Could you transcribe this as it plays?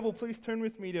Well, please turn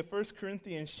with me to 1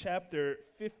 Corinthians chapter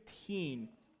 15.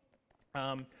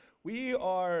 We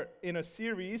are in a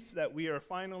series that we are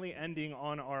finally ending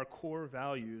on our core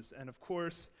values. And of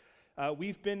course,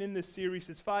 we've been in this series,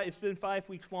 it's been 5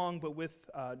 weeks long, but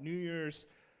with New Year's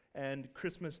and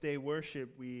Christmas Day worship,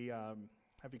 we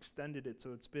have extended it.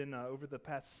 So it's been over the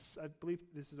past, I believe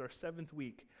this is our 7th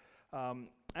week.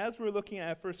 As we're looking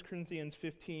at 1 Corinthians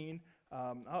 15,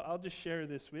 I'll just share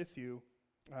this with you.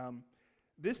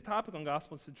 This topic on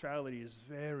gospel centrality is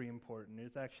very important.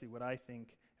 It's actually what I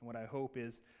think and what I hope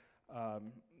is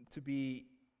to be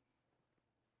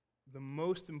the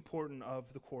most important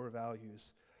of the core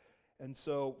values. And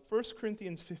so 1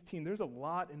 Corinthians 15, there's a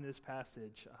lot in this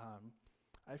passage.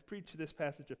 I've preached this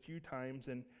passage a few times,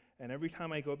 and every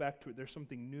time I go back to it, there's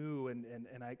something new, and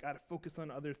I got to focus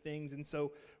on other things. And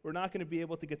so we're not going to be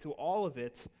able to get to all of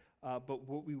it, but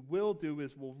what we will do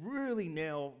is we'll really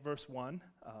nail verse 1.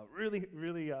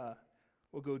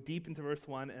 We'll go deep into verse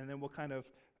 1, and then we'll kind of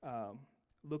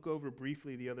look over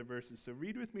briefly the other verses. So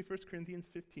read with me 1 Corinthians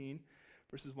 15,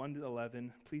 verses 1 to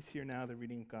 11. Please hear now the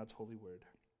reading of God's holy word.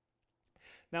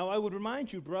 Now I would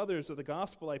remind you, brothers, of the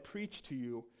gospel I preached to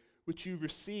you, which you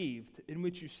received, in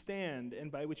which you stand,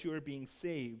 and by which you are being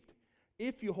saved,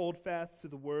 if you hold fast to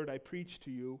the word I preached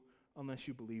to you, unless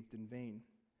you believed in vain.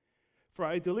 For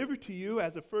I delivered to you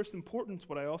as of first importance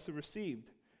what I also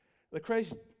received, that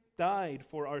Christ died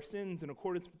for our sins in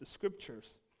accordance with the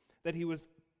Scriptures, that he was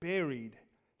buried,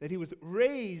 that he was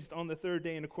raised on the third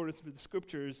day in accordance with the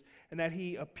Scriptures, and that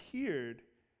he appeared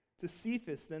to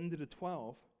Cephas, then to the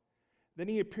 12. Then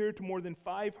he appeared to more than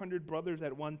 500 brothers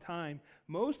at one time,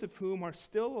 most of whom are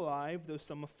still alive, though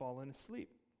some have fallen asleep.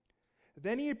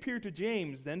 Then he appeared to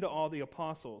James, then to all the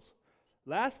apostles.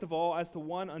 Last of all, as to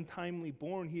one untimely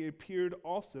born, he appeared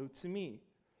also to me.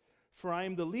 For I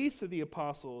am the least of the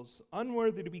apostles,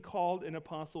 unworthy to be called an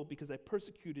apostle because I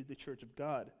persecuted the church of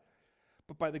God.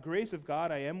 But by the grace of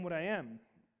God I am what I am,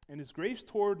 and his grace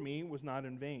toward me was not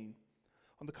in vain.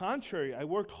 On the contrary, I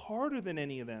worked harder than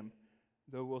any of them,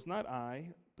 though it was not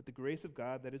I, but the grace of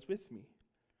God that is with me.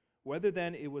 Whether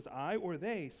then it was I or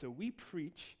they, so we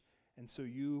preach, and so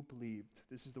you believed.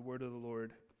 This is the word of the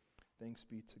Lord. Thanks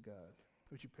be to God.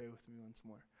 Would you pray with me once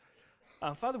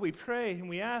more? Father, we pray and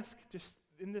we ask just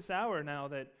in this hour now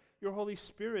that your Holy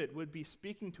Spirit would be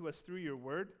speaking to us through your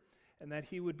word, and that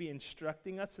he would be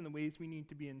instructing us in the ways we need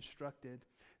to be instructed,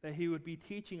 that he would be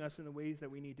teaching us in the ways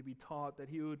that we need to be taught, that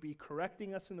he would be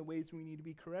correcting us in the ways we need to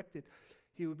be corrected.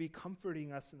 He would be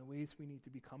comforting us in the ways we need to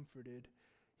be comforted.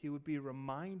 He would be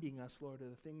reminding us, Lord, of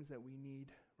the things that we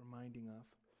need reminding of.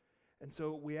 And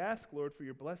so we ask, Lord, for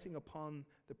your blessing upon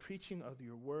the preaching of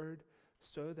your word,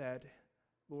 so that,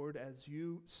 Lord, as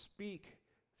you speak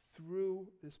through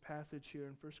this passage here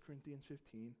in 1 Corinthians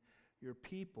 15, your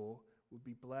people would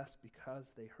be blessed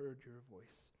because they heard your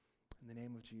voice. In the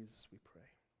name of Jesus we pray.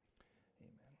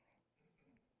 Amen.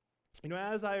 You know,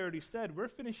 as I already said, we're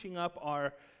finishing up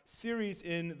our series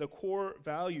in the core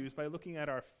values by looking at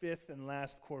our 5th and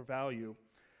last core value.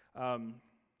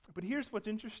 But here's what's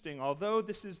interesting. Although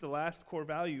this is the last core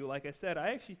value, like I said, I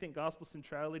actually think gospel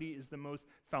centrality is the most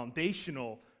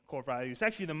foundational core value. It's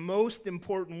actually the most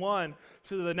important one.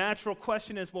 So the natural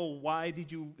question is, well, why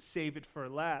did you save it for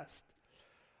last?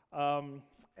 And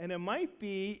it might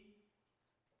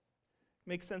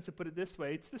make sense to put it this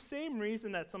way. It's the same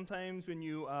reason that sometimes when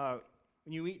you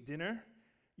eat dinner,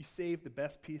 you save the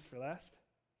best piece for last.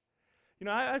 You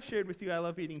know, I've shared with you I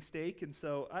love eating steak, and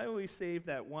so I always save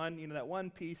that one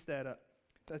piece that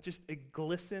just it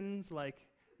glistens like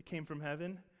it came from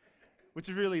heaven, which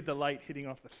is really the light hitting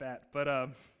off the fat.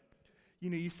 But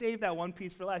you save that one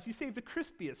piece for last. You save the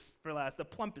crispiest for last, the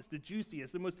plumpest, the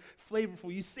juiciest, the most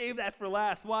flavorful. You save that for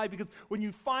last. Why? Because when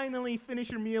you finally finish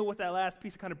your meal with that last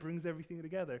piece, it kind of brings everything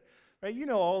together, right? You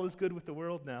know all is good with the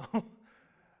world now.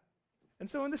 And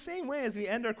so in the same way as we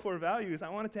end our core values, I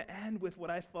wanted to end with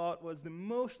what I thought was the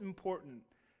most important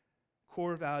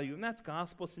core value, and that's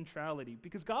gospel centrality.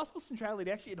 Because gospel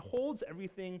centrality, actually, it holds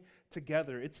everything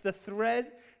together. It's the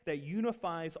thread that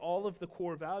unifies all of the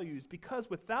core values, because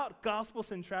without gospel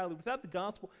centrality, without the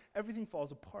gospel, everything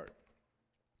falls apart.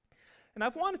 And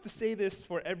I've wanted to say this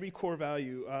for every core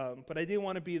value, but I didn't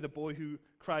want to be the boy who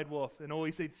cried wolf and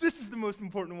always say, this is the most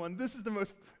important one, this is the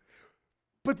most...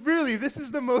 But really, this is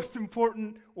the most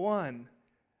important one.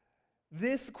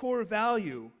 This core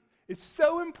value is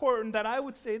so important that I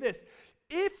would say this.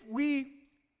 If we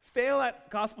fail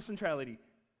at gospel centrality,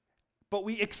 but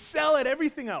we excel at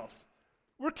everything else,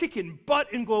 we're kicking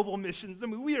butt in global missions. I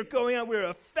mean, we are going out, we're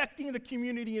affecting the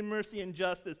community in mercy and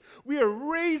justice. We are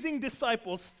raising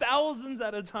disciples, thousands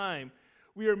at a time.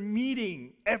 We are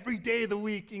meeting every day of the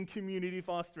week in community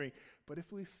fostering. But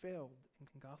if we failed in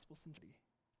gospel centrality,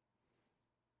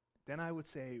 then I would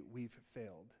say we've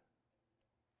failed.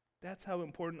 That's how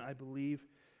important I believe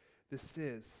this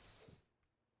is.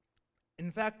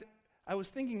 In fact, I was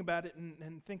thinking about it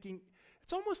and thinking,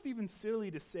 it's almost even silly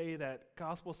to say that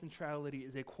gospel centrality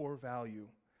is a core value.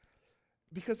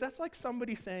 Because that's like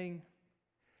somebody saying,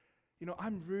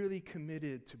 I'm really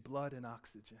committed to blood and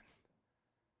oxygen.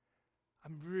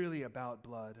 I'm really about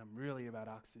blood. I'm really about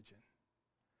oxygen.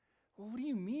 Well, what do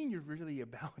you mean you're really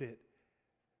about it?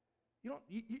 You're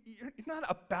not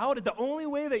about it. The only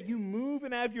way that you move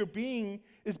and have your being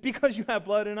is because you have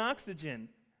blood and oxygen.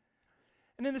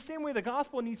 And in the same way, the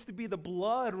gospel needs to be the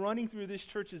blood running through this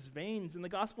church's veins, and the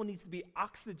gospel needs to be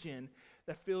oxygen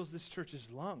that fills this church's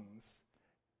lungs.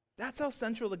 That's how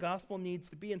central the gospel needs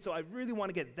to be, and so I really want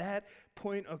to get that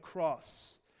point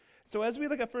across. So as we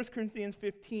look at 1 Corinthians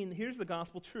 15, here's the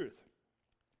gospel truth.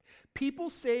 People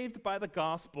saved by the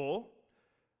gospel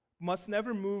must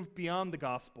never move beyond the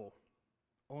gospel,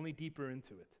 only deeper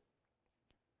into it.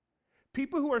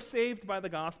 People who are saved by the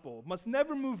gospel must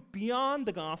never move beyond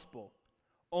the gospel,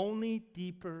 only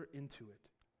deeper into it.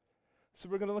 So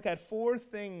we're going to look at 4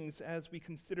 things as we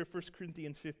consider 1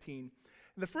 Corinthians 15.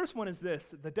 And the first one is this,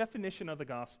 the definition of the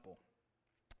gospel.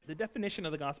 The definition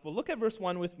of the gospel. Look at verse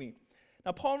 1 with me.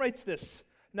 Now, Paul writes this.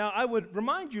 Now, I would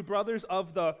remind you, brothers,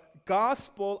 of the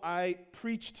gospel I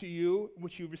preached to you,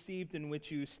 which you received, in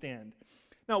which you stand.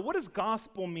 Now, what does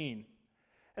gospel mean?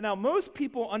 And now, most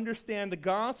people understand the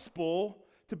gospel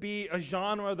to be a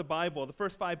genre of the Bible, the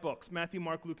first 5 books, Matthew,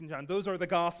 Mark, Luke, and John. Those are the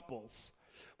gospels.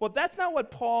 Well, that's not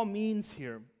what Paul means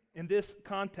here in this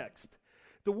context.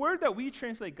 The word that we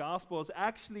translate gospel is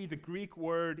actually the Greek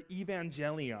word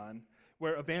evangelion,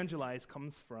 where evangelize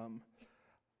comes from.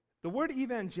 The word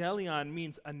evangelion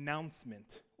means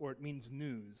announcement, or it means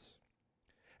news.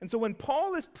 And so when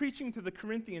Paul is preaching to the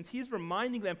Corinthians, he's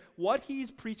reminding them what he's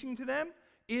preaching to them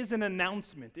is an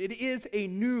announcement. It is a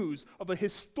news of a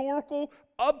historical,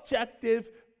 objective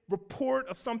report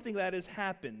of something that has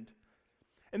happened.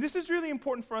 And this is really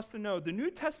important for us to know. The New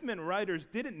Testament writers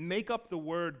didn't make up the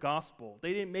word gospel.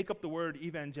 They didn't make up the word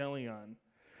evangelion.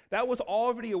 That was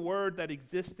already a word that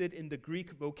existed in the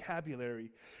Greek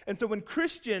vocabulary. And so when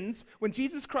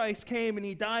Jesus Christ came and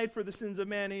he died for the sins of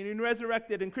man and he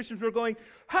resurrected, and Christians were going,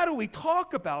 how do we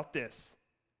talk about this?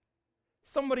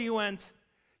 Somebody went,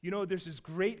 there's this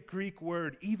great Greek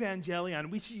word, evangelion.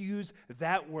 We should use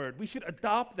that word. We should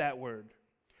adopt that word.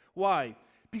 Why?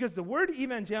 Because the word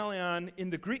evangelion in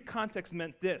the Greek context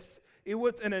meant this. It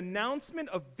was an announcement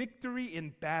of victory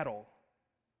in battle.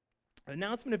 An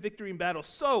announcement of victory in battle.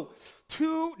 So,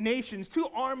 2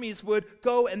 armies would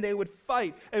go and they would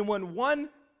fight. And when one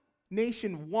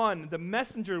nation won, the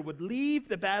messenger would leave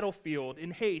the battlefield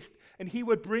in haste, and he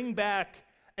would bring back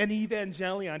an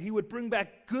evangelion. He would bring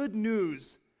back good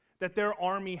news that their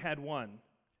army had won.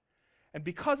 And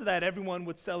because of that, everyone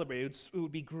would celebrate. It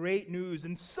would be great news.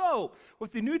 And so,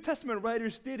 what the New Testament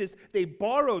writers did is they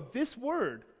borrowed this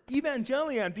word,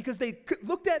 evangelion, because they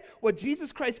looked at what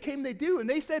Jesus Christ came to do, and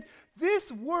they said, this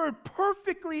word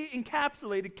perfectly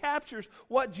captures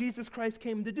what Jesus Christ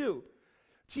came to do.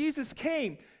 Jesus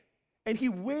came, and he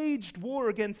waged war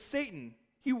against Satan.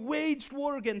 He waged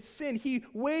war against sin. He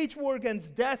waged war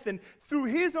against death, and through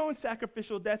his own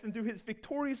sacrificial death and through his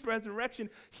victorious resurrection,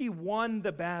 he won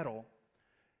the battle.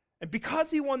 And because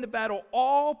he won the battle,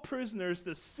 all prisoners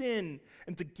to sin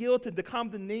and to guilt and to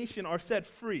condemnation are set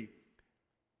free.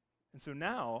 And so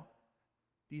now,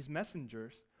 these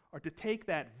messengers are to take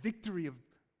that victory of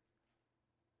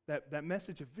that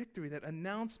message of victory, that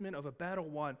announcement of a battle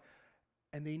won,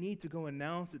 and they need to go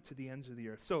announce it to the ends of the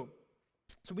earth. So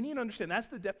we need to understand that's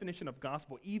the definition of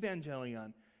gospel,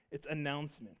 evangelion. It's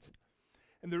announcement.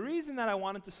 And the reason that I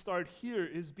wanted to start here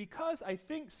is because I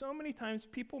think so many times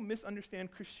people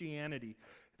misunderstand Christianity.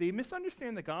 They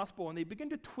misunderstand the gospel and they begin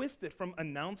to twist it from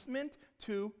announcement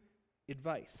to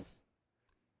advice.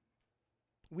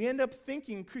 We end up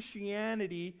thinking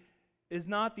Christianity is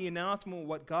not the announcement of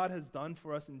what God has done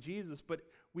for us in Jesus, but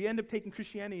we end up taking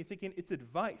Christianity and thinking it's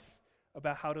advice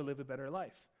about how to live a better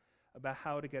life, about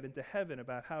how to get into heaven,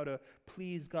 about how to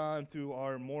please God through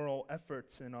our moral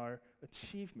efforts and our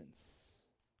achievements.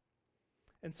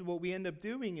 And so what we end up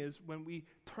doing is when we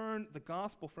turn the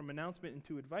gospel from announcement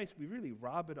into advice, we really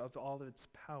rob it of all its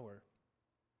power,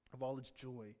 of all its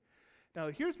joy. Now,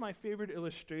 here's my favorite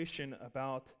illustration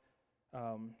about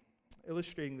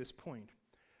illustrating this point.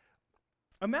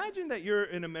 Imagine that you're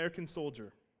an American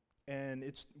soldier, and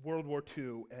it's World War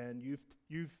II, and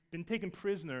you've been taken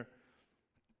prisoner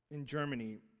in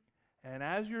Germany, And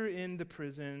as you're in the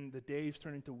prison, the days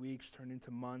turn into weeks, turn into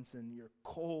months, and you're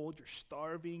cold, you're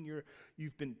starving,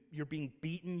 you're being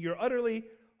beaten, you're utterly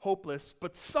hopeless,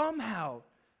 but somehow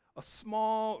a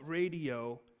small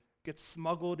radio gets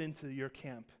smuggled into your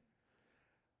camp.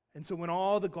 And so when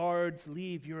all the guards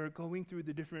leave, you're going through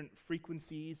the different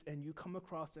frequencies and you come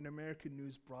across an American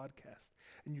news broadcast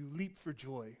and you leap for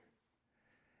joy.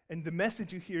 And the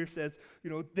message you hear says,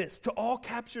 this: to all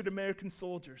captured American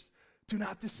soldiers, do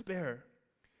not despair.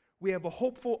 We have a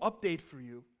hopeful update for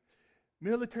you.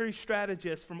 Military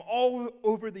strategists from all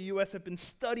over the U.S. have been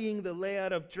studying the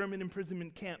layout of German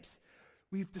imprisonment camps.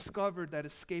 We've discovered that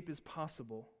escape is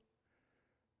possible.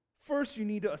 First, you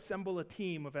need to assemble a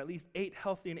team of at least 8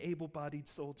 healthy and able-bodied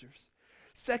soldiers.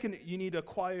 Second, you need to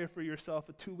acquire for yourself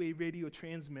a 2-way radio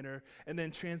transmitter and then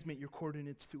transmit your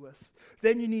coordinates to us.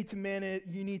 Then you need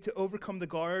to overcome the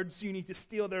guards, you need to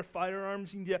steal their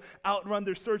firearms, you need to outrun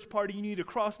their search party, you need to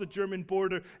cross the German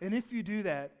border, and if you do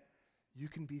that, you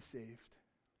can be saved.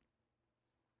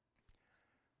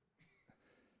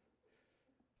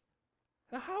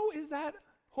 Now, how is that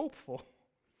hopeful?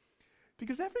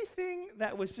 Because everything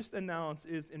that was just announced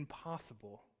is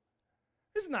impossible.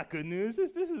 This is not good news.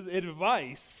 This is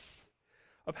advice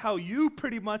of how you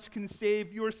pretty much can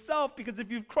save yourself, because if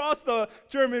you've crossed the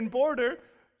German border,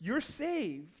 you're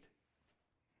saved.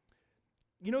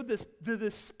 The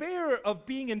despair of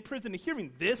being in prison and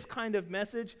hearing this kind of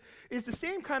message is the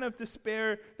same kind of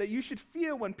despair that you should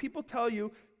feel when people tell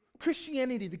you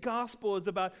Christianity, the gospel, is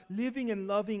about living and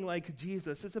loving like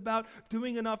Jesus. It's about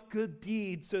doing enough good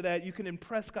deeds so that you can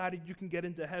impress God and you can get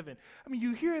into heaven. I mean,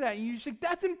 you hear that and you think,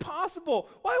 that's impossible.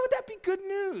 Why would that be good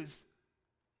news?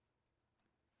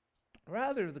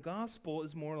 Rather, the gospel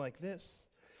is more like this.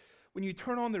 When you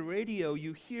turn on the radio,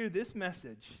 you hear this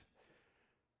message: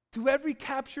 to every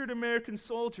captured American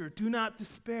soldier, do not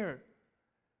despair.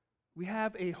 We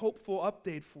have a hopeful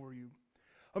update for you.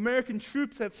 American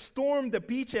troops have stormed the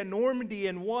beach at Normandy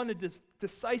and won a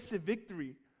decisive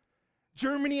victory.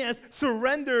 Germany has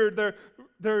surrendered.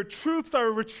 Their troops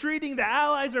are retreating. The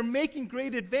Allies are making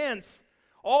great advance.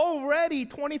 Already,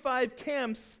 25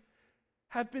 camps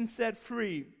have been set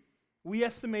free. We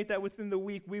estimate that within the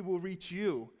week we will reach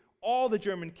you, all the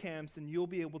German camps, and you'll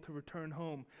be able to return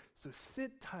home. So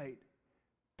sit tight.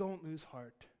 Don't lose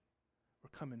heart.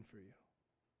 We're coming for you.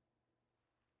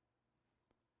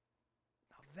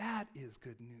 That is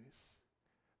good news.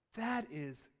 That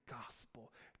is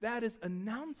gospel. That is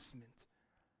announcement.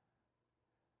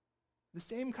 The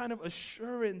same kind of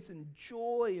assurance and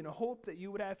joy and hope that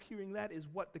you would have hearing that is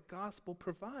what the gospel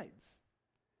provides.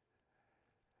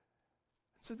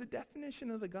 So the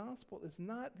definition of the gospel is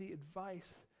not the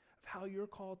advice of how you're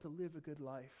called to live a good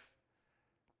life,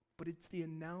 but it's the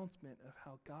announcement of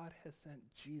how God has sent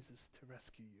Jesus to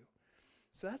rescue you.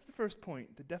 So that's the first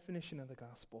point, the definition of the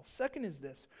gospel. Second is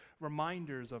this: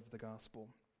 reminders of the gospel.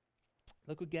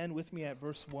 Look again with me at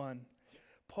verse 1.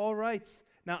 Paul writes,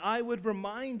 "Now I would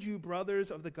remind you,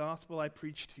 brothers, of the gospel I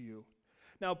preached to you."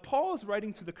 Now, Paul is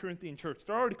writing to the Corinthian church.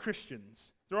 They're already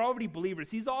Christians. They're already believers.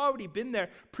 He's already been there,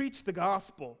 preached the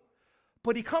gospel.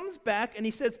 But he comes back and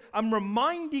he says, I'm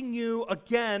reminding you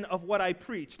again of what I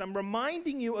preached. I'm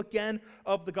reminding you again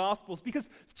of the Gospels. Because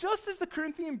just as the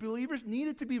Corinthian believers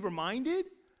needed to be reminded,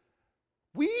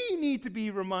 we need to be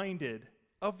reminded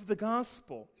of the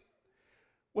gospel.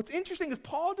 What's interesting is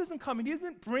Paul doesn't come and he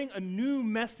doesn't bring a new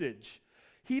message.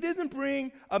 He doesn't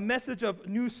bring a message of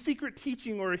new secret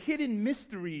teaching or hidden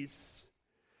mysteries.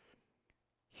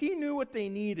 He knew what they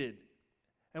needed.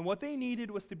 And what they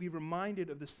needed was to be reminded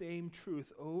of the same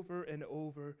truth over and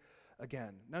over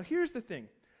again. Now, here's the thing.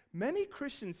 Many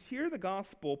Christians hear the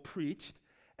gospel preached,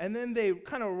 and then they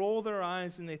kind of roll their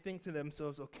eyes and they think to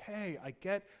themselves, okay, I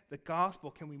get the gospel.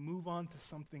 Can we move on to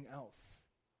something else?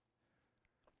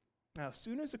 Now, as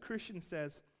soon as a Christian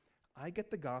says, I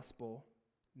get the gospel,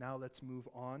 now let's move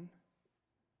on,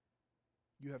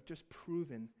 you have just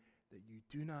proven that you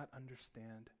do not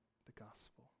understand the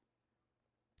gospel.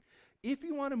 If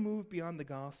you want to move beyond the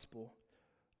gospel,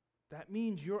 that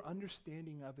means your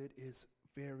understanding of it is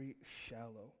very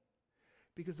shallow.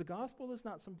 Because the gospel is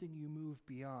not something you move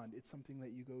beyond, it's something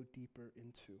that you go deeper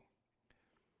into.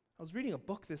 I was reading a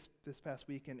book this past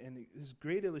week, and this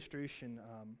great illustration,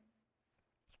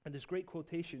 and this great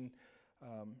quotation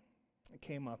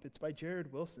came up. It's by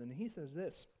Jared Wilson, and he says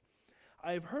this: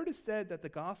 I have heard it said that the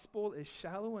gospel is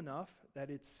shallow enough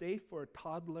that it's safe for a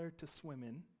toddler to swim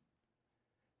in,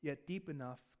 yet deep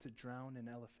enough to drown an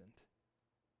elephant.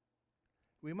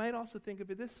 We might also think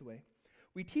of it this way.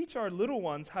 We teach our little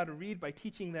ones how to read by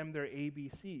teaching them their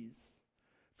ABCs.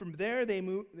 From there, they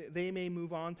may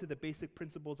move on to the basic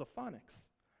principles of phonics.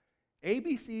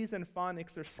 ABCs and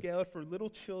phonics are scaled for little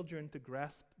children to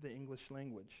grasp the English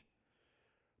language.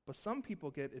 But some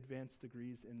people get advanced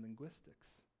degrees in linguistics.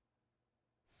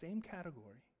 Same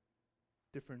category,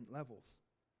 different levels.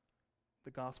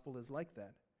 The gospel is like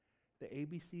that. The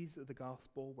ABCs of the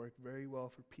gospel work very well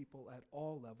for people at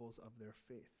all levels of their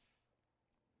faith.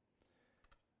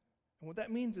 And what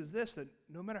that means is this, that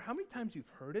no matter how many times you've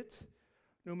heard it,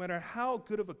 no matter how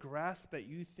good of a grasp that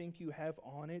you think you have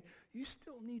on it, you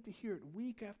still need to hear it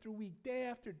week after week, day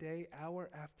after day, hour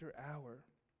after hour.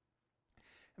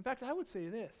 In fact, I would say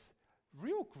this,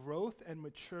 real growth and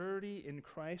maturity in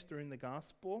Christ during the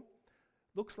gospel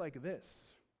looks like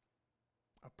this.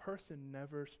 A person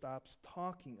never stops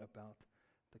talking about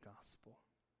the gospel.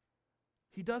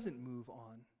 He doesn't move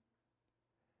on.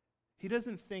 He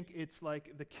doesn't think it's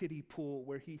like the kiddie pool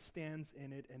where he stands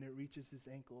in it and it reaches his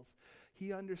ankles.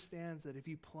 He understands that if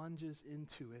he plunges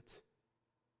into it,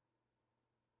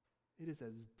 it is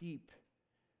as deep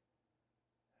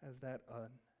as that an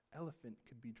elephant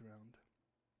could be drowned.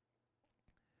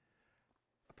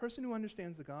 A person who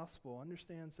understands the gospel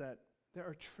understands that there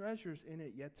are treasures in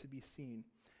it yet to be seen.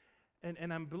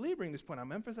 And I'm belaboring this point.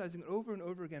 I'm emphasizing it over and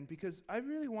over again because I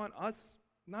really want us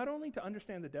not only to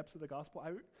understand the depths of the gospel,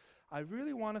 I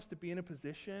really want us to be in a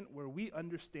position where we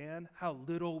understand how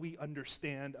little we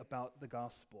understand about the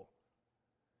gospel.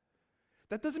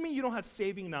 That doesn't mean you don't have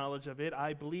saving knowledge of it.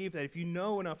 I believe that if you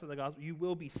know enough of the gospel, you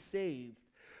will be saved.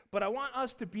 But I want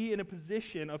us to be in a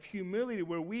position of humility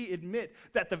where we admit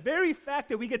that the very fact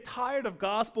that we get tired of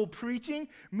gospel preaching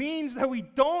means that we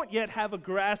don't yet have a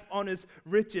grasp on his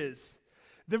riches.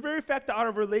 The very fact that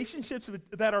our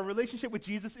relationship with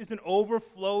Jesus isn't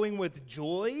overflowing with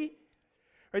joy,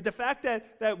 right? The fact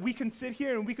that we can sit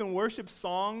here and we can worship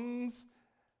songs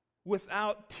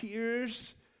without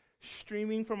tears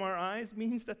streaming from our eyes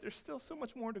means that there's still so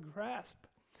much more to grasp.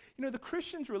 You know, the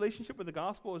Christian's relationship with the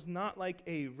gospel is not like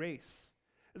a race.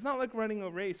 It's not like running a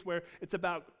race where it's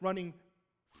about running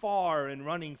far and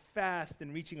running fast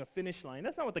and reaching a finish line.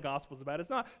 That's not what the gospel is about. It's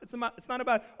not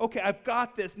about, okay, I've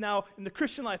got this. Now, in the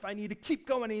Christian life, I need to keep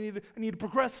going. I need to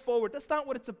progress forward. That's not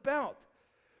what it's about.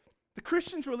 The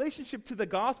Christian's relationship to the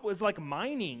gospel is like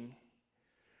mining.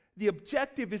 The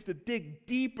objective is to dig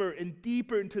deeper and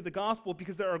deeper into the gospel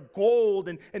because there are gold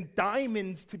and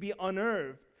diamonds to be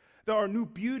unearthed. There are new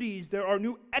beauties, there are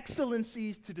new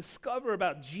excellencies to discover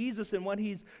about Jesus and what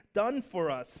he's done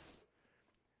for us.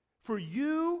 For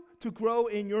you to grow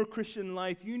in your Christian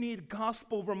life, you need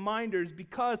gospel reminders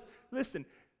because, listen,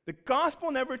 the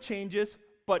gospel never changes,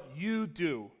 but you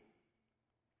do.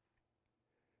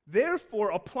 Therefore,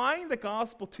 applying the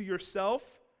gospel to yourself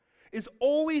is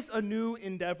always a new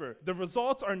endeavor. The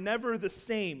results are never the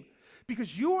same.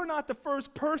 Because you are not the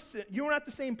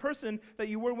same person that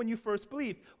you were when you first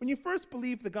believed. When you first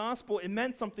believed the gospel, it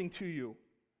meant something to you.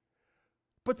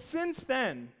 But since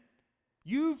then,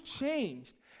 you've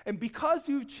changed. And because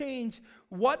you've changed,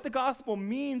 what the gospel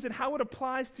means and how it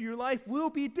applies to your life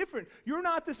will be different. You're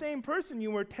not the same person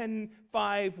you were 10,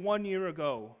 5, 1 year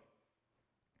ago.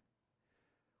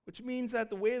 Which means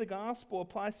that the way the gospel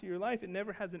applies to your life, it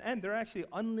never has an end. There are actually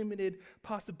unlimited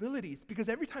possibilities because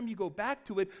every time you go back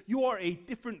to it, you are a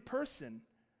different person.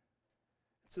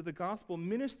 So the gospel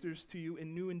ministers to you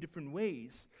in new and different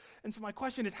ways. And so my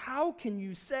question is, how can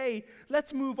you say,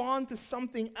 let's move on to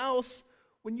something else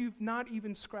when you've not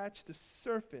even scratched the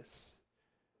surface?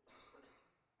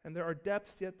 And there are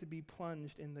depths yet to be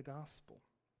plunged in the gospel.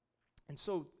 And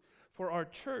so for our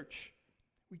church,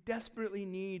 we desperately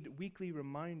need weekly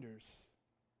reminders.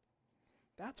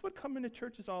 That's what coming to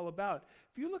church is all about.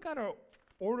 If you look at our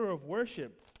order of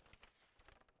worship,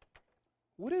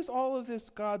 what is all of this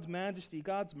God's majesty,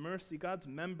 God's mercy, God's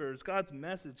members, God's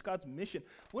message, God's mission?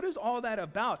 What is all that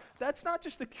about? That's not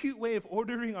just a cute way of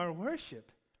ordering our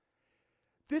worship.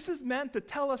 This is meant to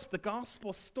tell us the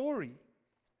gospel story.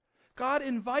 God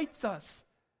invites us,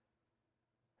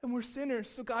 and we're sinners,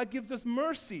 so God gives us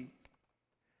mercy.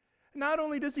 Not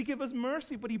only does he give us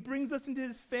mercy, but he brings us into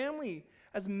his family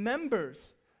as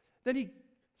members. Then he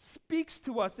speaks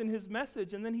to us in his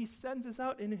message, and then he sends us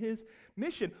out in his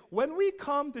mission. When we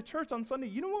come to church on Sunday,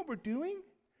 you know what we're doing?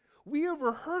 We are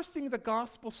rehearsing the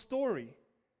gospel story.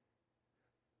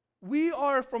 We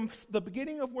are, from the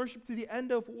beginning of worship to the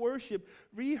end of worship,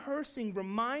 rehearsing,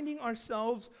 reminding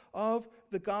ourselves of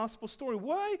the gospel story.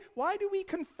 Why do we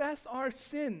confess our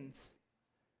sins?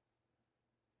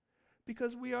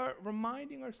 Because we are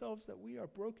reminding ourselves that we are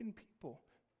broken people.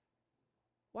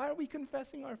 Why are we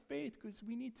confessing our faith? Because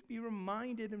we need to be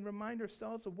reminded and remind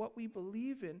ourselves of what we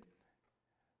believe in.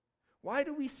 Why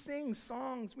do we sing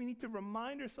songs? We need to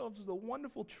remind ourselves of the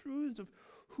wonderful truths of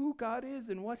who God is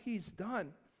and what he's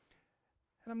done.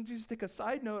 And I'm just take a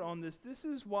side note on this. This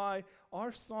is why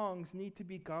our songs need to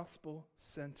be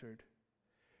gospel-centered.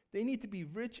 They need to be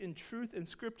rich in truth and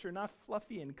scripture, not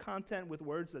fluffy in content with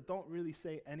words that don't really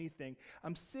say anything.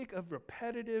 I'm sick of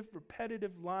repetitive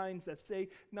lines that say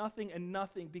nothing and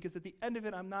nothing, because at the end of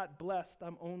it, I'm not blessed.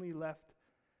 I'm only left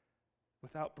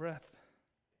without breath.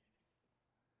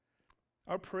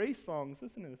 Our praise songs,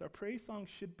 listen to this, our praise songs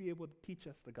should be able to teach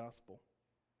us the gospel.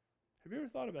 Have you ever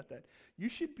thought about that? You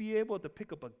should be able to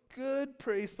pick up a good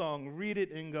praise song, read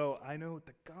it, and go, I know what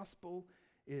the gospel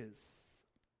is.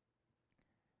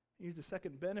 Here's the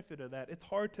second benefit of that. It's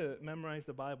hard to memorize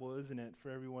the Bible, isn't it,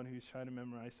 for everyone who's trying to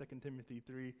memorize 2 Timothy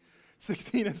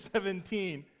 3:16 and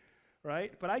 17,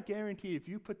 right? But I guarantee if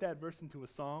you put that verse into a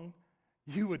song,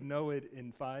 you would know it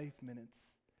in 5 minutes.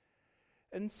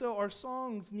 And so our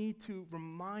songs need to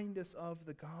remind us of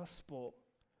the gospel.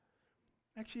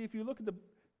 Actually, if you look at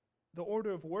the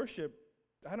order of worship,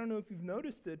 I don't know if you've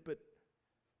noticed it, but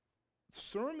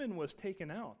sermon was taken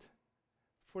out.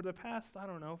 For the past,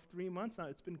 3 months now,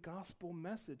 it's been gospel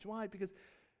message. Why? Because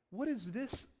what is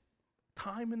this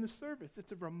time in the service?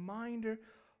 It's a reminder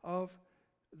of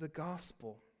the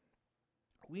gospel.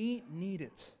 We need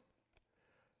it.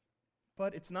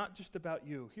 But it's not just about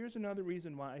you. Here's another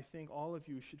reason why I think all of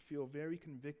you should feel very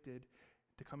convicted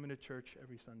to come into church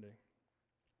every Sunday.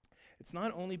 It's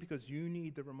not only because you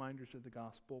need the reminders of the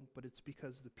gospel, but it's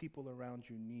because the people around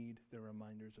you need the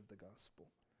reminders of the gospel.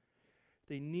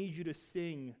 They need you to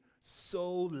sing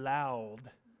so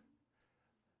loud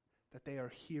that they are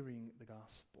hearing the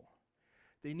gospel.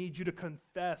 They need you to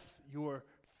confess your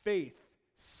faith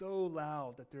so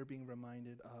loud that they're being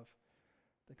reminded of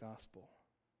the gospel.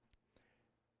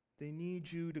 They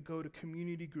need you to go to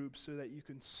community groups so that you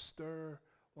can stir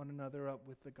one another up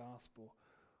with the gospel.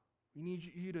 We need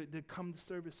you to come to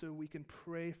service so we can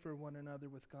pray for one another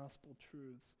with gospel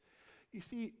truths. You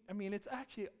see, it's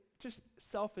actually just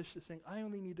selfish to think, I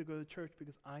only need to go to church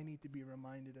because I need to be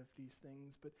reminded of these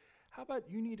things. But how about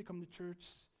you need to come to church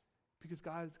because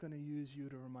God is going to use you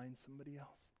to remind somebody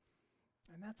else?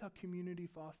 And that's how community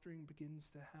fostering begins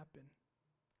to happen.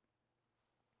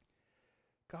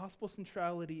 Gospel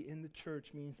centrality in the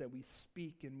church means that we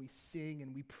speak and we sing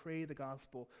and we pray the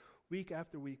gospel week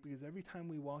after week, because every time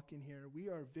we walk in here, we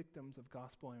are victims of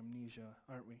gospel amnesia,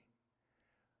 aren't we?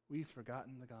 We've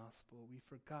forgotten the gospel. We've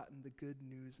forgotten the good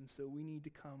news. And so we need to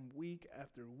come week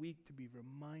after week to be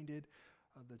reminded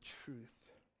of the truth.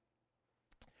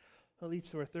 That leads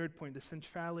to our third point, the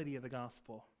centrality of the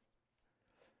gospel.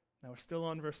 Now we're still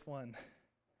on verse 1.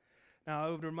 Now I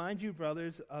would remind you,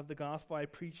 brothers, of the gospel I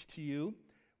preached to you,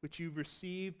 which you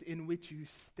received, in which you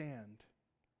stand.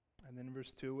 And then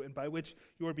verse 2, and by which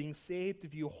you are being saved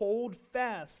if you hold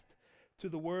fast to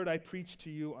the word I preached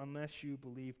to you, unless you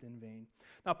believed in vain.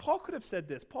 Now, Paul could have said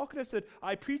this. Paul could have said,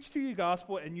 I preached to you the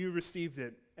gospel and you received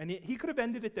it. And he could have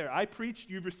ended it there. I preached,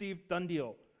 you received, done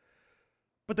deal.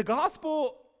 But the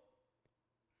gospel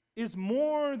is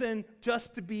more than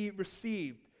just to be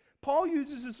received. Paul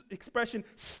uses this expression,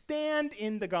 stand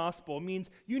in the gospel. It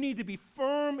means you need to be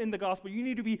firm in the gospel.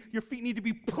 Your feet need to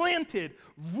be planted,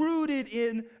 rooted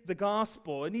in the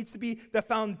gospel. It needs to be the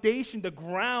foundation, the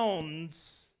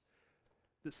grounds,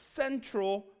 the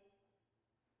central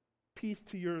piece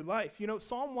to your life.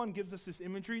 Psalm 1 gives us this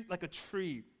imagery like a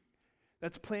tree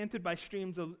that's planted by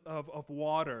streams of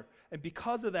water. And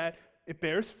because of that, it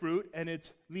bears fruit and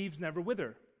its leaves never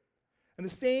wither. And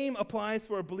the same applies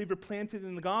for a believer planted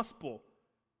in the gospel.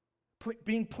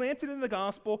 Being planted in the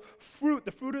gospel,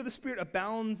 the fruit of the Spirit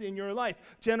abounds in your life.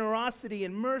 Generosity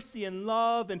and mercy and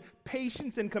love and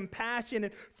patience and compassion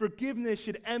and forgiveness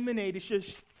should emanate. It should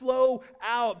flow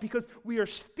out because we are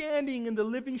standing in the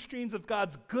living streams of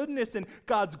God's goodness and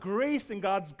God's grace and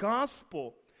God's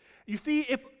gospel. You see,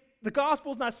 if the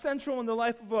gospel is not central in the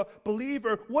life of a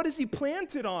believer, what is he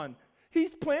planted on?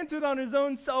 He's planted on his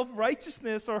own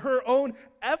self-righteousness or her own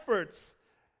efforts.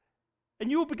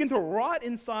 And you will begin to rot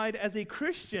inside as a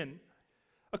Christian.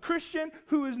 A Christian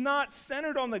who is not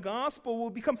centered on the gospel will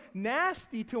become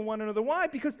nasty to one another. Why?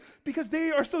 Because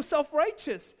they are so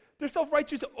self-righteous. Their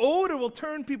self-righteous odor will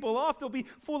turn people off. They'll be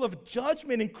full of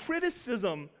judgment and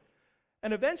criticism.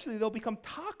 And eventually they'll become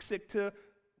toxic to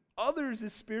others'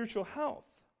 spiritual health.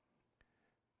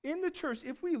 In the church,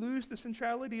 if we lose the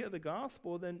centrality of the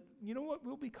gospel, then you know what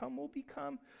we'll become? We'll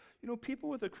become, people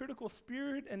with a critical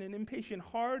spirit and an impatient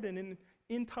heart and an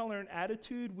intolerant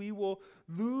attitude. We will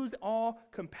lose all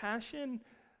compassion.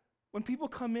 When people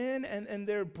come in and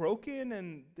they're broken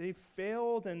and they've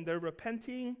failed and they're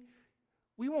repenting,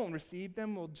 we won't receive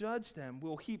them. We'll judge them.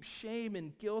 We'll heap shame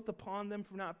and guilt upon them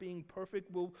for not being perfect.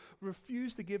 We'll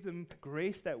refuse to give them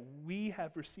grace that we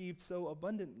have received so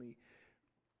abundantly.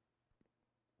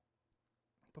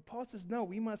 But Paul says, no,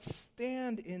 we must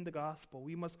stand in the gospel.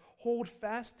 We must hold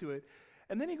fast to it.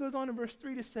 And then he goes on in verse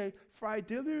 3 to say, for I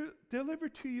deliver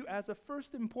to you as of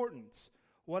first importance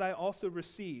what I also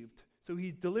received. So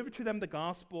he delivered to them the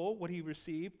gospel, what he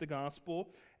received, the gospel.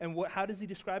 And how does he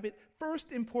describe it?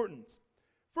 First importance.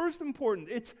 First important.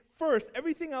 It's first.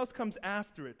 Everything else comes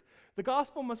after it. The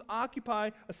gospel must occupy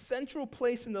a central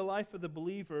place in the life of the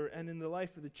believer and in the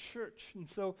life of the church. And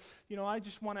so, I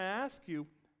just want to ask you,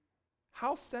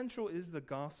 how central is the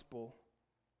gospel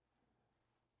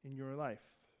in your life?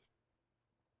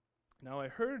 Now, I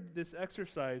heard this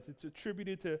exercise. It's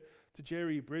attributed to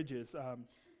Jerry Bridges,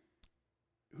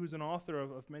 who's an author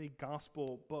of many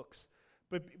gospel books.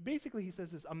 But basically, he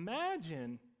says this: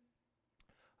 imagine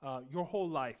your whole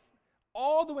life.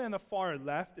 All the way on the far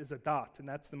left is a dot, and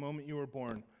that's the moment you were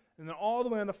born. And then all the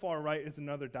way on the far right is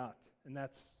another dot, and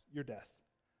that's your death,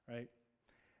 right?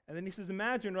 And then he says,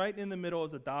 imagine right in the middle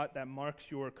is a dot that marks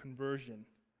your conversion.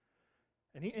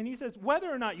 And he says, whether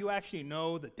or not you actually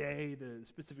know the day, the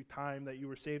specific time that you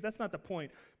were saved, that's not the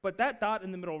point. But that dot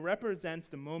in the middle represents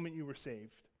the moment you were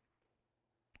saved.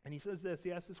 And he says this,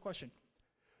 he asks this question.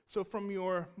 So from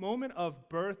your moment of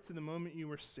birth to the moment you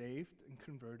were saved and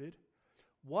converted,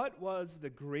 what was the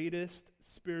greatest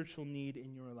spiritual need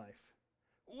in your life?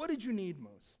 What did you need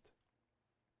most?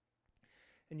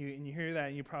 And you hear that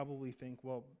and you probably think,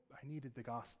 well, I needed the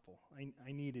gospel.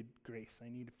 I needed grace. I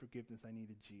needed forgiveness. I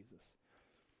needed Jesus.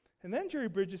 And then Jerry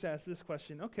Bridges asks this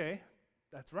question, okay,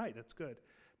 that's right, that's good.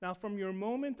 Now from your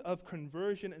moment of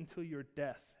conversion until your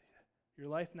death, your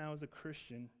life now as a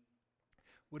Christian,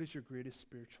 what is your greatest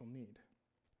spiritual need?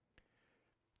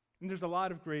 And there's a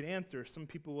lot of great answers. Some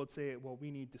people would say, well,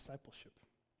 we need discipleship.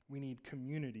 We need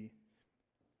community.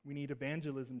 We need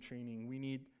evangelism training. We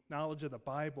need knowledge of the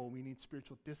Bible. We need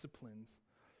spiritual disciplines.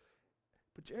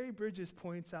 But Jerry Bridges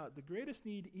points out the greatest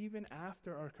need, even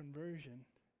after our conversion,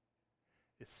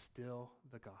 is still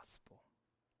the gospel.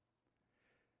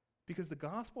 Because the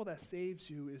gospel that saves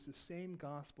you is the same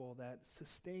gospel that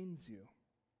sustains you.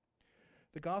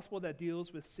 The gospel that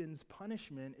deals with sin's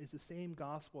punishment is the same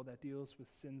gospel that deals with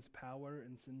sin's power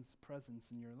and sin's presence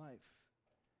in your life.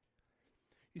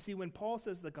 You see, when Paul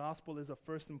says the gospel is of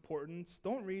first importance,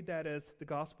 don't read that as the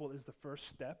gospel is the first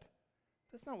step.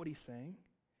 That's not what he's saying.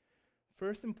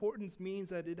 First importance means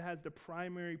that it has the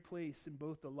primary place in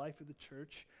both the life of the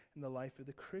church and the life of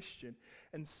the Christian.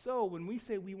 And so when we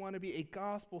say we want to be a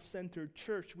gospel-centered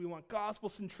church, we want gospel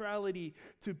centrality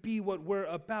to be what we're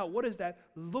about, what does that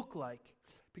look like?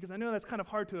 Because I know that's kind of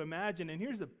hard to imagine, and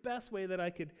here's the best way that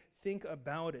I could think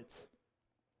about it.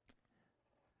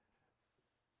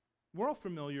 We're all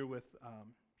familiar with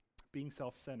being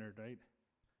self-centered, right?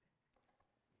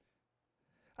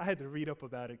 I had to read up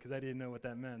about it because I didn't know what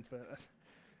that meant. But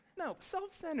no,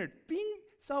 self-centered. Being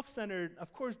self-centered,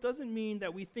 of course, doesn't mean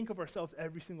that we think of ourselves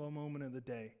every single moment of the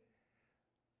day.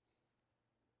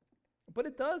 But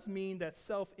it does mean that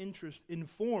self-interest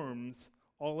informs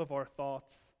all of our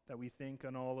thoughts that we think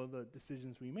and all of the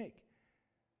decisions we make.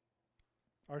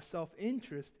 Our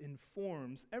self-interest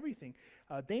informs everything.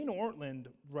 Dane Ortland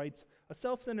writes, a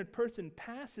self-centered person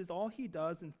passes all he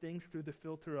does and thinks through the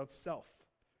filter of self.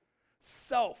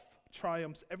 Self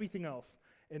triumphs everything else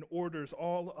and orders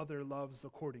all other loves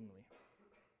accordingly.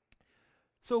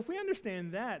 So if we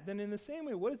understand that, then in the same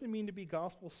way, what does it mean to be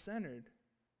gospel-centered?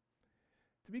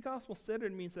 To be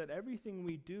gospel-centered means that everything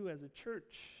we do as a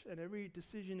church and every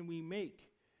decision we make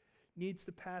needs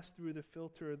to pass through the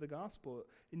filter of the gospel.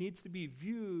 It needs to be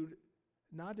viewed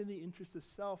not in the interest of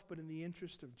self, but in the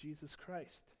interest of Jesus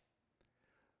Christ.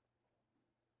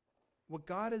 What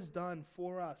God has done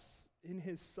for us in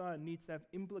his Son needs to have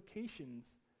implications.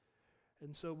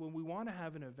 And so when we want to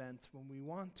have an event, when we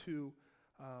want to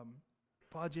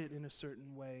budget in a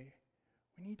certain way,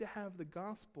 we need to have the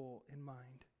gospel in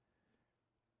mind.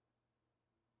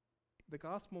 The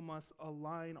gospel must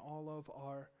align all of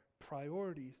our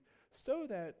priorities so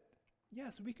that,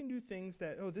 yes, we can do things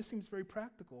that, oh, this seems very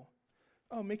practical.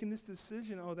 Oh, making this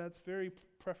decision, oh, that's very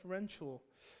preferential.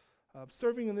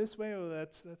 Serving in this way, oh,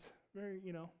 that's very,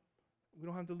 we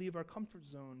don't have to leave our comfort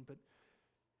zone. But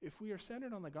if we are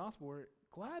centered on the gospel, we're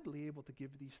gladly able to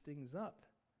give these things up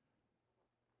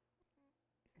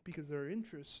because our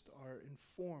interests are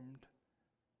informed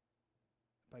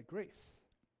by grace.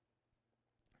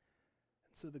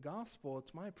 And so the gospel,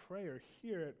 it's my prayer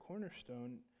here at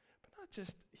Cornerstone, but not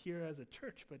just here as a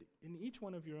church, but in each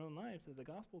one of your own lives, that the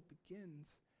gospel begins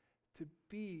to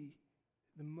be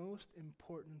the most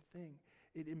important thing.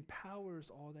 It empowers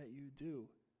all that you do.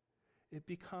 It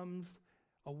becomes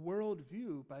a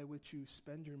worldview by which you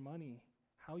spend your money,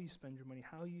 how you spend your money,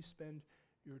 how you spend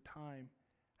your time,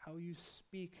 how you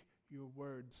speak your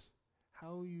words,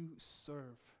 how you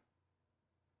serve,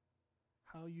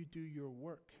 how you do your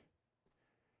work,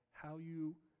 how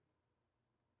you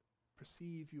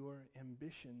perceive your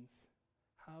ambitions,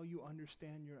 how you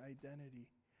understand your identity.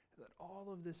 That all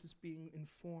of this is being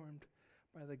informed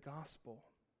by the gospel.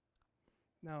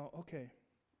 Now, okay,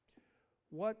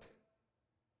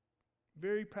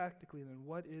 very practically then,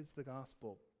 what is the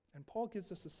gospel? And Paul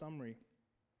gives us a summary.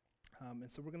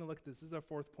 And so we're going to look at this. This is our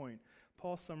fourth point.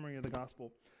 Paul's summary of the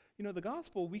gospel. You know, the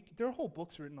gospel, there are whole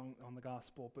books written on the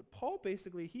gospel, but Paul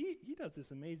basically, he does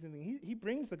this amazing thing. He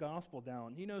brings the gospel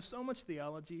down. He knows so much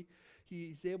theology,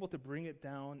 he's able to bring it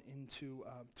down into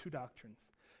two doctrines.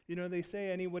 You know, they say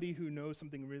anybody who knows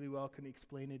something really well can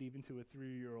explain it even to a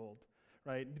 3-year-old,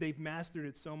 right? They've mastered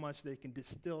it so much they can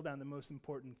distill down the most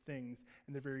important things,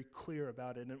 and they're very clear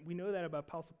about it. And we know that about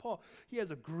Apostle Paul. He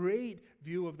has a great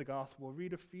view of the gospel.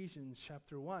 Read Ephesians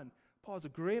chapter 1. Paul has a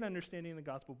great understanding of the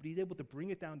gospel, but he's able to bring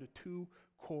it down to two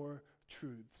core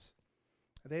truths.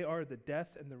 They are the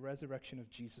death and the resurrection of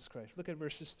Jesus Christ. Look at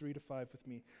verses 3 to 5 with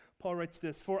me. Paul writes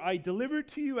this, "For I delivered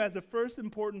to you as of first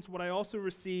importance what I also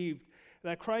received,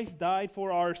 that Christ died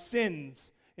for our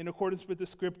sins in accordance with the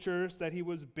Scriptures, that he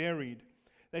was buried,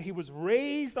 that he was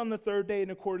raised on the third day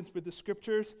in accordance with the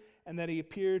Scriptures, and that he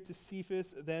appeared to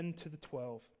Cephas, then to the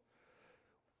 12.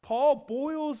 Paul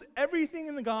boils everything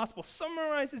in the gospel,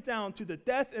 summarizes down to the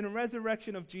death and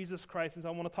resurrection of Jesus Christ, and so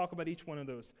I want to talk about each one of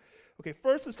those. Okay,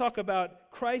 first let's talk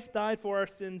about Christ died for our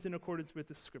sins in accordance with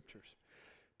the Scriptures.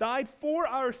 Died for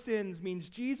our sins means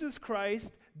Jesus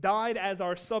Christ died as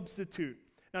our substitute.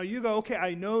 Now you go, okay,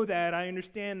 I know that, I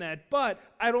understand that, but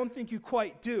I don't think you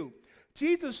quite do.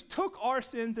 Jesus took our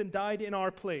sins and died in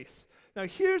our place. Now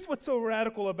here's what's so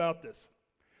radical about this.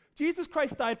 Jesus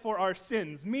Christ died for our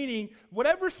sins, meaning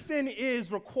whatever sin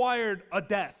is required a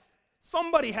death.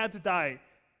 Somebody had to die.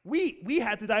 We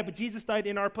had to die, but Jesus died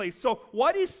in our place. So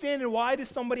what is sin and why does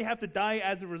somebody have to die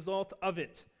as a result of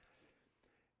it?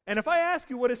 And if I ask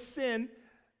you what is sin,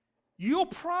 you'll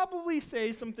probably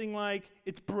say something like,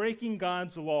 it's breaking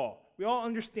God's law. We all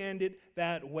understand it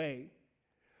that way.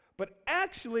 But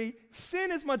actually,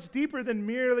 sin is much deeper than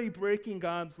merely breaking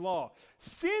God's law.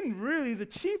 Sin, really, the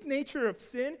chief nature of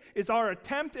sin is our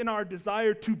attempt and our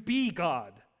desire to be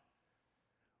God.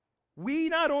 We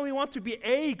not only want to be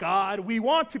a God, we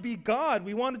want to be God.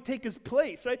 We want to take his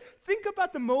place, right? Think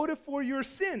about the motive for your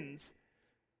sins.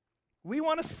 We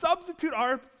want to substitute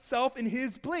ourselves in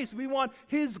his place. We want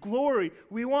his glory.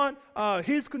 We want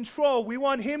his control. We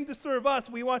want him to serve us.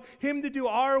 We want him to do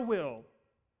our will.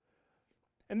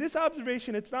 And this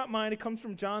observation, it's not mine, it comes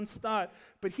from John Stott,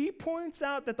 but he points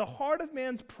out that the heart of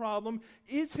man's problem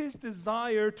is his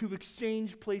desire to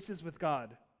exchange places with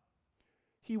God.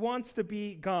 He wants to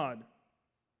be God.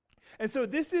 And so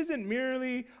this is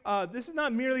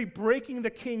not merely breaking the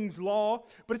king's law,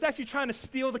 but it's actually trying to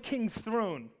steal the king's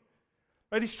throne.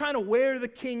 Right? He's trying to wear the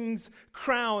king's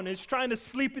crown. He's trying to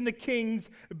sleep in the king's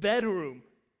bedroom.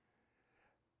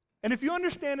 And if you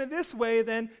understand it this way,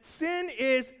 then sin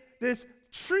is this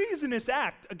treasonous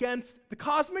act against the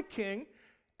cosmic king,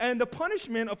 and the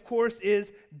punishment, of course, is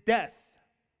death.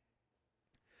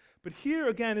 But here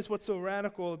again is what's so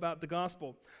radical about the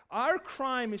gospel. Our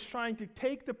crime is trying to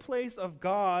take the place of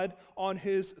God on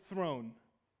his throne.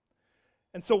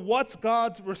 And so what's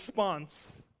God's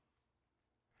response?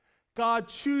 God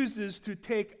chooses to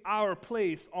take our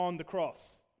place on the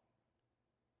cross.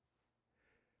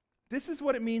 This is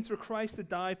what it means for Christ to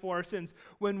die for our sins.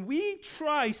 When we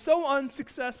try so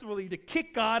unsuccessfully to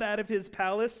kick God out of his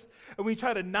palace, and we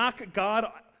try to knock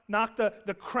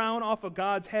the crown off of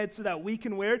God's head so that we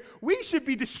can wear it, we should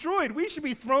be destroyed. We should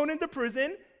be thrown into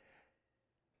prison,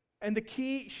 and the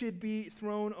key should be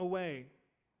thrown away.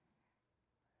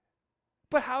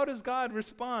 But how does God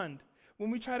respond?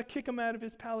 When we try to kick him out of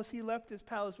his palace, he left his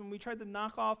palace. When we tried to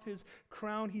knock off his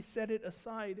crown, he set it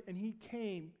aside, and he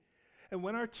came. And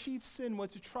when our chief sin was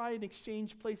to try and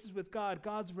exchange places with God,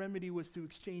 God's remedy was to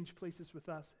exchange places with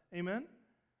us. Amen?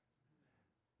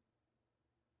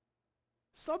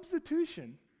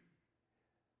 Substitution.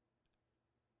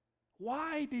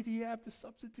 Why did he have to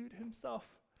substitute himself?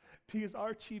 Because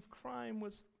our chief crime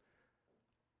was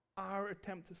our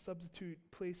attempt to substitute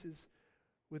places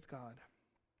with God.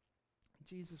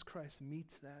 Jesus Christ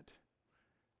meets that.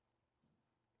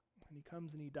 And he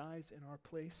comes and he dies in our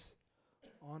place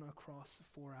on a cross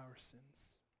for our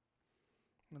sins.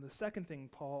 Now the second thing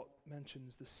Paul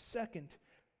mentions, the second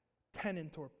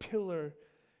tenet or pillar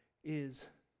is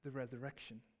the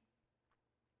resurrection.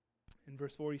 In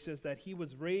verse 4, he says that he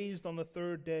was raised on the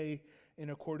third day in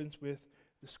accordance with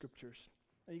the scriptures.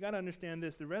 Now, you got to understand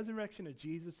this. The resurrection of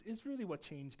Jesus is really what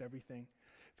changed everything.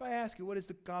 If I ask you, what is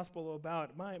the gospel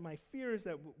about? My fear is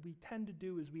that what we tend to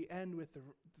do is we end with the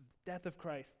death of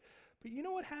Christ. But you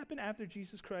know what happened after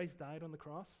Jesus Christ died on the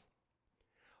cross?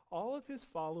 All of his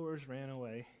followers ran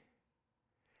away.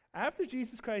 After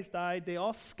Jesus Christ died, they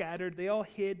all scattered, they all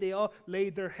hid, they all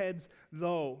laid their heads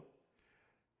low.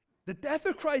 The death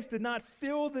of Christ did not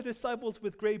fill the disciples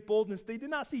with great boldness. They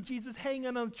did not see Jesus hanging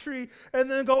on a tree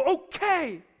and then go,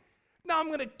 okay, now I'm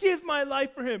going to give my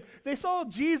life for him. They saw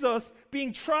Jesus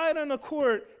being tried on a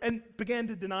court and began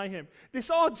to deny him. They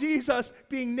saw Jesus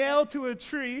being nailed to a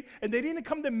tree, and they didn't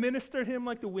come to minister to him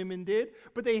like the women did,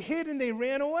 but they hid and they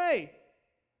ran away.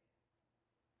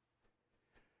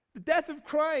 The death of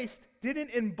Christ didn't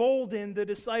embolden the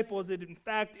disciples. In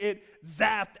fact, it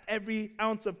zapped every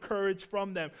ounce of courage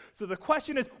from them. So the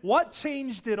question is, what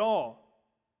changed it all?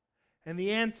 And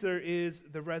the answer is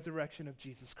the resurrection of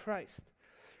Jesus Christ.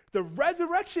 The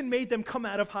resurrection made them come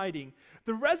out of hiding.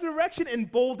 The resurrection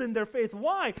emboldened their faith.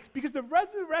 Why? Because the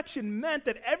resurrection meant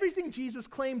that everything Jesus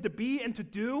claimed to be and to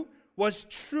do was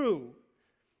true.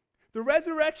 The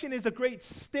resurrection is a great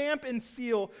stamp and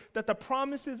seal that the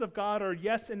promises of God are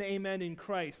yes and amen in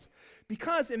Christ.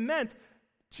 Because it meant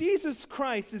Jesus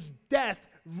Christ's death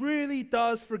really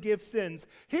does forgive sins.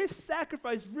 His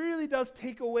sacrifice really does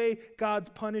take away God's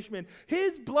punishment.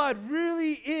 His blood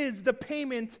really is the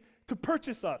payment to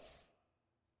purchase us.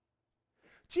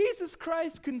 Jesus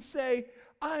Christ can say,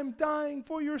 I'm dying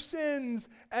for your sins,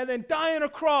 and then die on a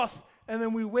cross, and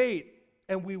then we wait,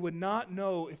 and we would not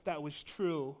know if that was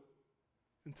true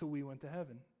until we went to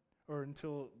heaven, or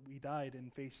until we died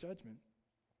and faced judgment.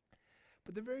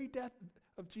 But the very death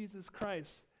of Jesus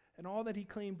Christ and all that he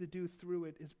claimed to do through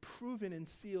it is proven and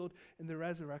sealed in the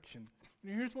resurrection.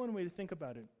 And here's one way to think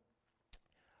about it.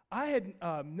 I had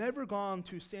never gone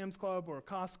to Sam's Club or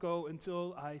Costco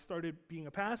until I started being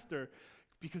a pastor,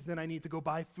 because then I need to go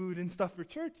buy food and stuff for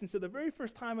church. And so the very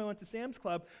first time I went to Sam's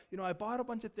Club, I bought a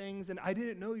bunch of things, and I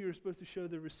didn't know you were supposed to show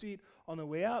the receipt on the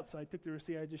way out. So I took the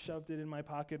receipt, I just shoved it in my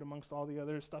pocket amongst all the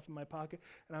other stuff in my pocket,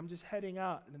 and I'm just heading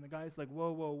out. And the guy's like,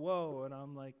 whoa, whoa, whoa. And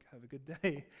I'm like, have a good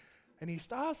day. And he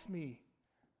stops me.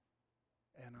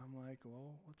 And I'm like,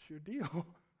 well, what's your deal?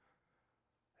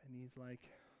 And he's like,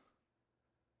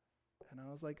 and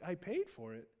I was like, I paid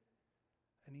for it.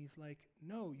 And he's like,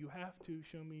 no, you have to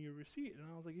show me your receipt. And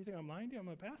I was like, you think I'm lying to you? I'm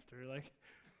a pastor. Like,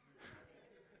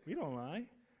 we don't lie.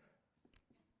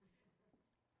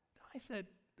 I said,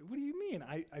 what do you mean?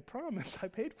 I promise. I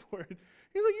paid for it.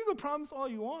 He's like, you can promise all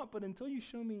you want, but until you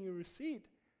show me your receipt,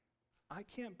 I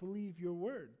can't believe your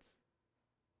words.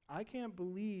 I can't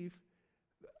believe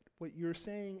what you're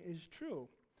saying is true.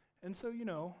 And so,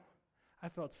 I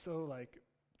felt so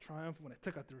triumphant when I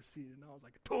took out the receipt, and I was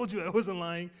like, I told you I wasn't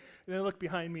lying. And I looked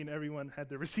behind me, and everyone had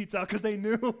their receipts out because they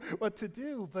knew what to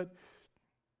do. But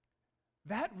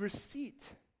that receipt,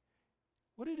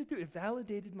 what did it do? It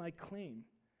validated my claim.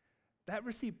 That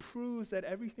receipt proves that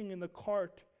everything in the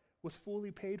cart was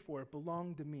fully paid for. It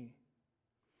belonged to me.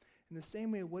 In the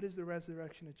same way, what is the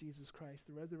resurrection of Jesus Christ?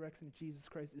 The resurrection of Jesus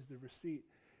Christ is the receipt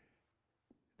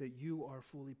that you are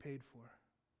fully paid for,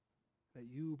 that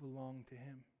you belong to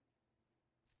him.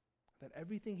 That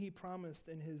everything he promised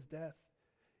in his death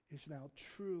is now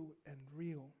true and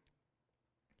real.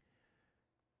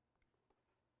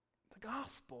 The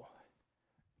gospel,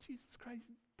 Jesus Christ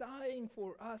dying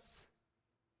for us,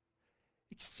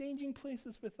 exchanging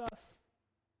places with us,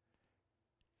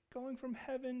 going from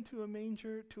heaven to a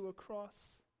manger to a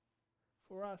cross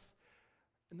for us,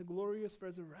 and the glorious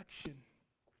resurrection.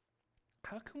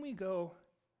 How can we go,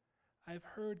 I've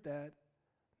heard that,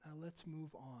 now let's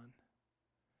move on?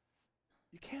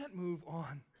 You can't move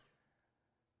on.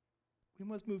 We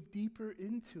must move deeper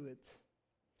into it.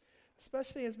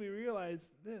 Especially as we realize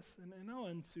this, and I'll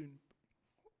end soon.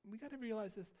 We got to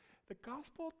realize this. The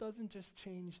gospel doesn't just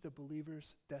change the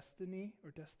believer's destiny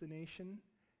or destination.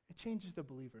 It changes the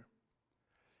believer.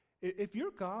 If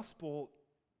your gospel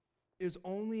is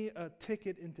only a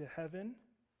ticket into heaven,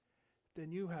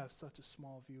 then you have such a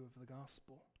small view of the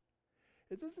gospel.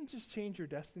 It doesn't just change your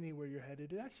destiny where you're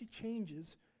headed. It actually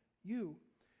changes you.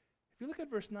 If you look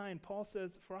at verse 9, Paul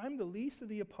says, "For I'm the least of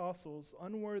the apostles,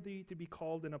 unworthy to be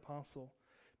called an apostle,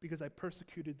 because I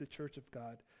persecuted the church of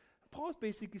God." Paul's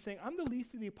basically saying, I'm the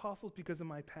least of the apostles because of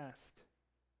my past.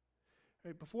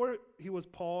 Right? Before he was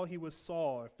Paul, he was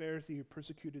Saul, a Pharisee who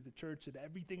persecuted the church, did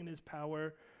everything in his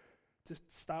power to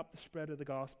stop the spread of the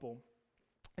gospel.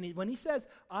 And when he says,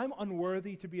 I'm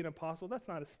unworthy to be an apostle, that's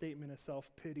not a statement of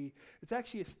self-pity. It's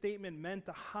actually a statement meant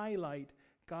to highlight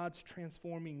God's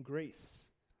transforming grace.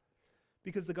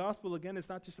 Because the gospel, again, is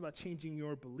not just about changing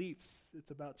your beliefs.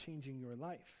 It's about changing your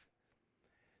life.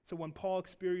 So when Paul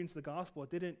experienced the gospel,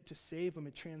 it didn't just save him,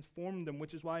 it transformed him,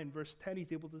 which is why in verse 10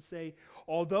 he's able to say,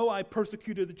 although I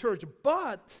persecuted the church,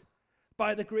 but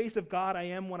by the grace of God I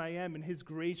am what I am, and his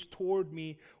grace toward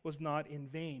me was not in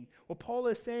vain. What Paul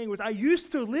is saying was, I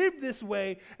used to live this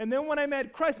way, and then when I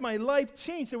met Christ, my life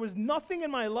changed. There was nothing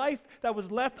in my life that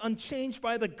was left unchanged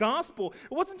by the gospel.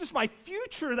 It wasn't just my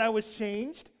future that was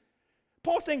changed.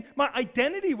 Paul's saying my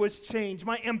identity was changed,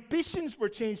 my ambitions were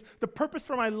changed, the purpose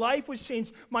for my life was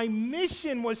changed, my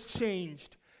mission was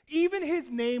changed. Even his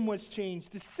name was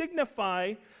changed to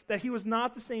signify that he was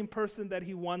not the same person that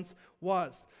he once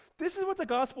was. This is what the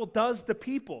gospel does to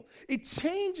people. It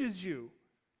changes you.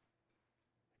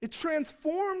 It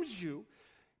transforms you.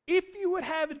 If you would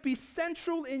have it be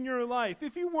central in your life,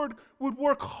 if you would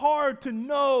work hard to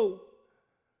know,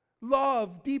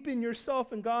 love deep in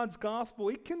yourself and God's gospel,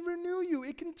 it can renew you,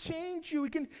 it can change you,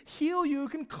 it can heal you,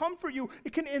 it can comfort you,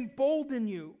 it can embolden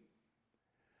you.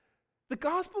 The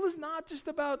gospel is not just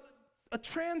about a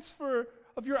transfer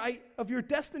of your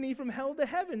destiny from hell to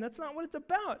heaven. That's not what it's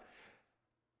about.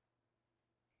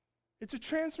 It's a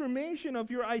transformation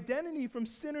of your identity from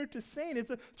sinner to saint.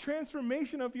 It's a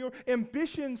transformation of your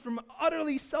ambitions from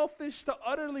utterly selfish to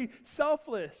utterly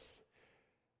selfless.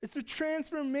 It's a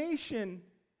transformation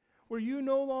where you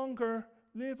no longer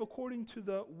live according to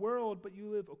the world, but you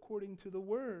live according to the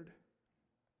Word.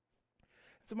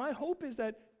 So my hope is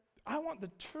that I want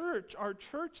the church, our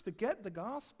church, to get the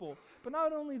gospel, but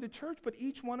not only the church, but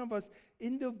each one of us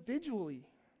individually.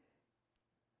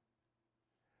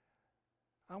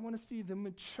 I want to see the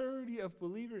maturity of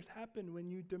believers happen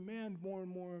when you demand more and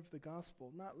more of the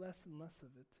gospel, not less and less of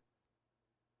it.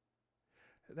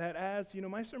 That as,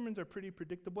 my sermons are pretty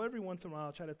predictable. Every once in a while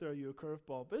I'll try to throw you a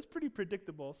curveball, but it's pretty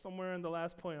predictable. Somewhere in the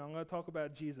last point, I'm going to talk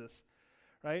about Jesus,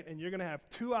 right? And you're going to have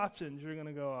two options. You're going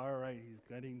to go, all right, he's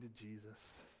getting to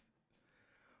Jesus.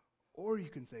 Or you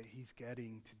can say, he's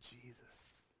getting to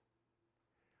Jesus.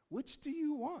 Which do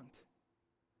you want?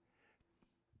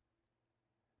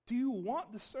 Do you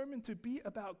want the sermon to be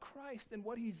about Christ and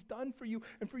what he's done for you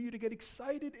and for you to get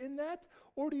excited in that?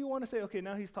 Or do you want to say, okay,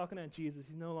 now he's talking about Jesus.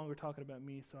 He's no longer talking about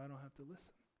me, so I don't have to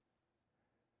listen.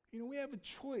 We have a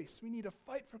choice. We need to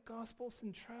fight for gospel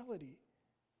centrality.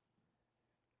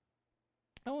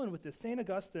 I'll end with this. St.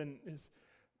 Augustine is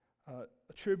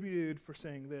attributed for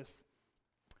saying this: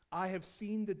 I have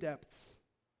seen the depths,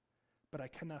 but I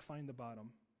cannot find the bottom.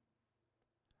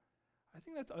 I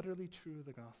think that's utterly true of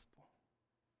the gospel.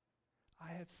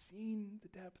 I have seen the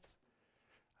depths.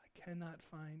 I cannot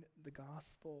find the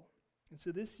gospel. And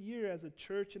so this year, as a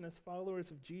church and as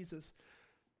followers of Jesus,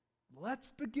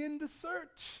 let's begin to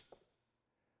search.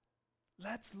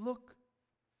 Let's look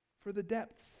for the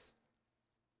depths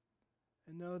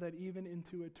and know that even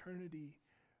into eternity,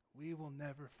 we will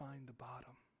never find the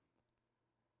bottom.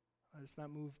 Let's not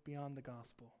move beyond the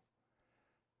gospel,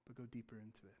 but go deeper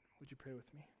into it. Would you pray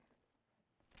with me?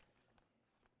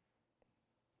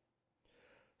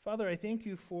 Father, I thank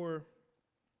you for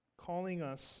calling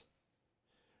us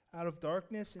out of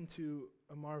darkness into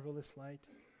a marvelous light.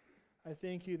 I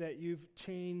thank you that you've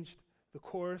changed the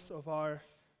course of our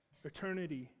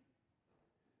eternity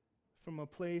from a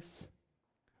place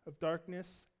of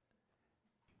darkness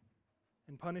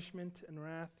and punishment and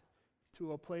wrath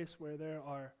to a place where there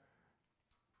are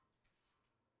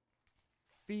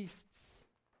feasts,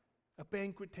 a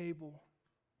banquet table,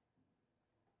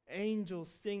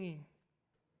 angels singing.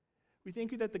 We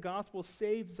thank you that the gospel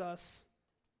saves us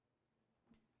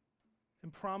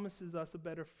and promises us a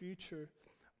better future.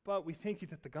 But we thank you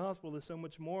that the gospel is so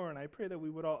much more, and I pray that we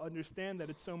would all understand that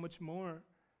it's so much more.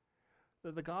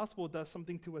 That the gospel does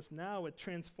something to us now. It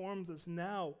transforms us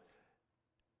now.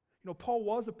 Paul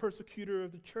was a persecutor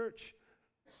of the church,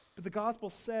 but the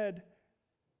gospel said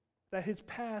that his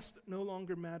past no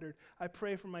longer mattered. I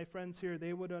pray for my friends here,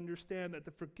 they would understand that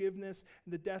the forgiveness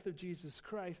and the death of Jesus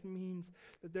Christ means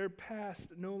that their past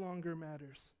no longer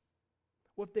matters.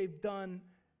 What they've done,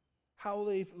 how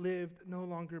they've lived no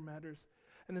longer matters.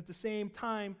 And at the same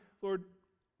time, Lord,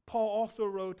 Paul also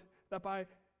wrote that by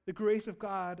the grace of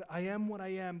God, I am what I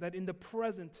am, that in the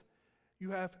present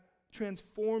you have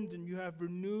transformed and you have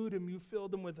renewed and you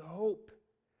filled them with hope.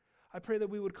 I pray that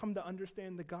we would come to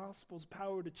understand the gospel's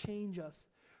power to change us,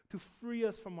 to free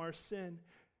us from our sin,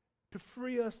 to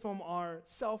free us from our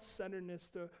self-centeredness,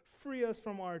 to free us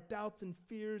from our doubts and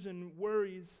fears and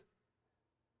worries.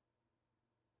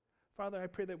 Father, I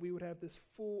pray that we would have this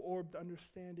full-orbed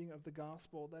understanding of the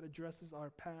gospel that addresses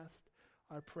our past,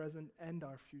 our present, and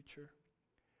our future.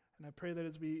 And I pray that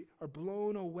as we are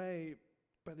blown away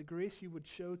by the grace you would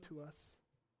show to us,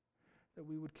 that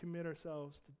we would commit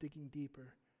ourselves to digging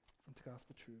deeper into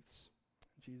gospel truths.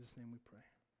 In Jesus' name we pray.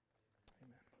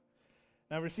 Amen.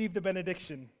 Now receive the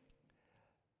benediction.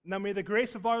 Now may the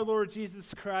grace of our Lord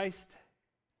Jesus Christ,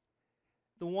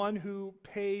 the one who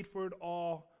paid for it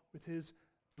all with his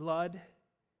blood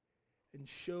and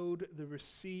showed the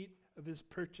receipt of his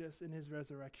purchase in his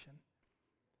resurrection,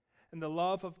 and the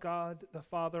love of God the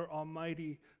Father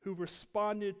Almighty, who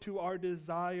responded to our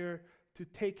desire to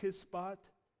take his spot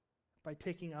by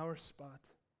taking our spot,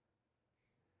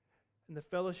 and the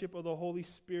fellowship of the Holy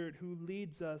Spirit, who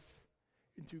leads us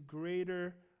into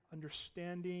greater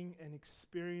understanding and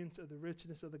experience of the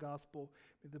richness of the gospel.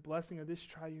 May the blessing of this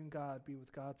triune God be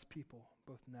with God's people,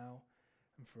 both now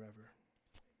and forever. Amen.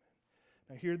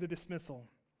 Now hear the dismissal.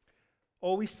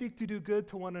 Always seek to do good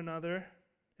to one another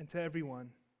and to everyone.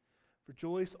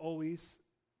 Rejoice always,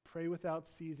 pray without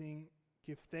ceasing,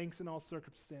 give thanks in all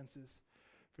circumstances,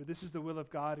 for this is the will of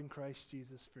God in Christ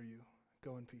Jesus for you.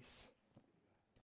 Go in peace.